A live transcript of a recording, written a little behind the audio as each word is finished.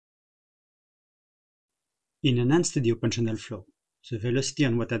In an unsteady open channel flow, the velocity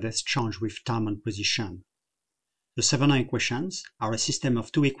and water depth change with time and position. The Saint-Venant equations are a system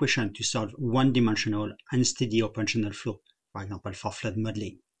of two equations to solve one-dimensional unsteady open channel flow, for example for flood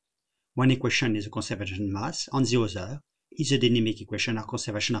modeling. One equation is a conservation mass, and the other is a dynamic equation or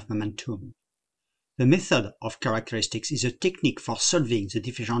conservation of momentum. The method of characteristics is a technique for solving the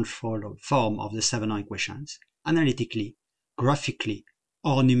differential form of the Saint-Venant equations, analytically, graphically,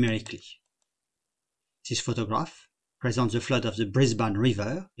 or numerically. This photograph presents the flood of the Brisbane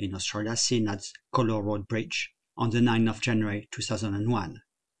River in Australia seen at Color Road Bridge on the 9th of January 2001.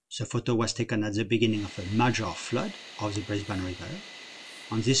 The photo was taken at the beginning of a major flood of the Brisbane River,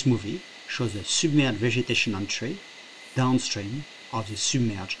 and this movie shows the submerged vegetation and tree downstream of the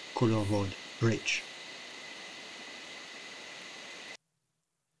submerged Color Road Bridge.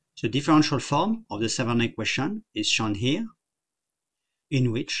 The differential form of the Saint-Venant equation is shown here,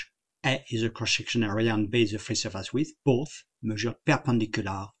 in which A is the cross-section area and B is the free surface width, both measured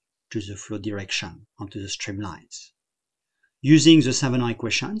perpendicular to the flow direction and to the streamlines. Using the Saint-Venant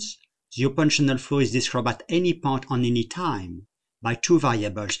equations, the open channel flow is described at any point on any time by two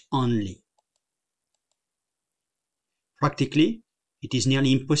variables only. Practically, it is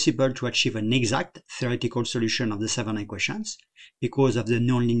nearly impossible to achieve an exact theoretical solution of the Saint-Venant equations because of the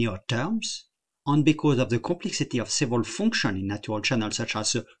nonlinear terms and because of the complexity of several functions in natural channels such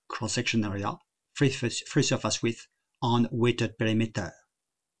as the cross-section area, free surface width, and weighted perimeter.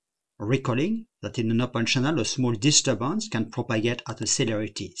 Recalling that in an open channel a small disturbance can propagate at a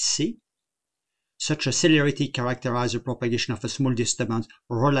celerity c. Such a celerity characterizes the propagation of a small disturbance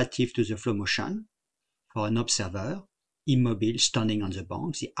relative to the flow motion. For an observer, immobile standing on the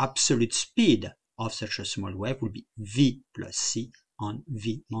bank, the absolute speed of such a small wave will be v plus c and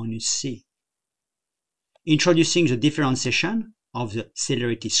v minus c. Introducing the differentiation of the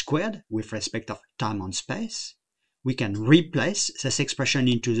celerity squared with respect of time and space, we can replace this expression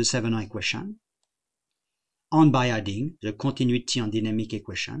into the Saint-Venant equation, and by adding the continuity and dynamic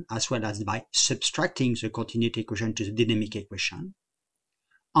equation, as well as by subtracting the continuity equation to the dynamic equation,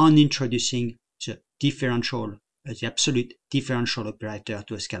 and introducing the differential, the absolute differential operator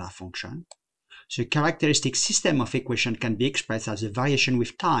to a scalar function, the characteristic system of equation can be expressed as a variation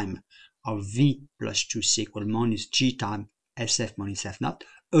with time of v plus 2c equal minus g time sf minus f naught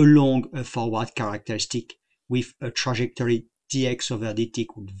along a forward characteristic with a trajectory dx over dt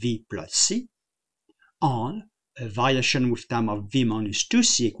equal v plus c, and a variation with time of v minus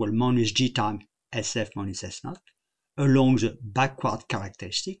 2c equal minus g time sf minus s naught along the backward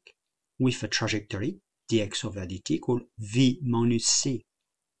characteristic with a trajectory dx over dt equal v minus c.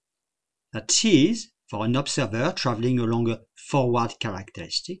 That is, for an observer traveling along a forward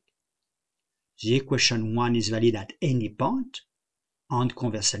characteristic, the equation 1 is valid at any point, and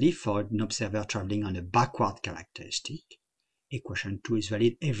conversely, for an observer traveling on a backward characteristic, equation 2 is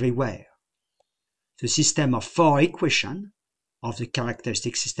valid everywhere. The system of four equations of the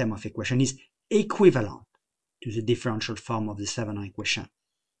characteristic system of equation is equivalent to the differential form of the Saint-Venant equation.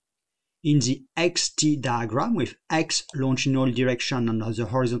 In the xt diagram with x longitudinal direction on the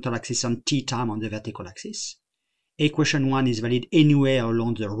horizontal axis and t time on the vertical axis, equation 1 is valid anywhere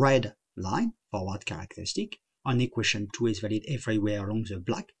along the red line, forward characteristic, and equation 2 is valid everywhere along the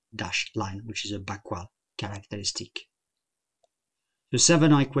black dashed line, which is a backward characteristic. The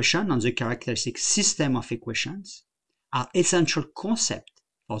Saint-Venant equation and the characteristic system of equations are essential concepts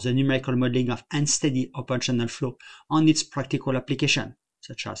for the numerical modeling of unsteady open channel flow and its practical application,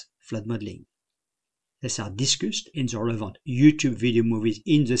 such as flood modeling. These are discussed in the relevant YouTube video movies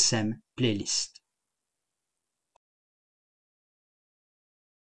in the same playlist.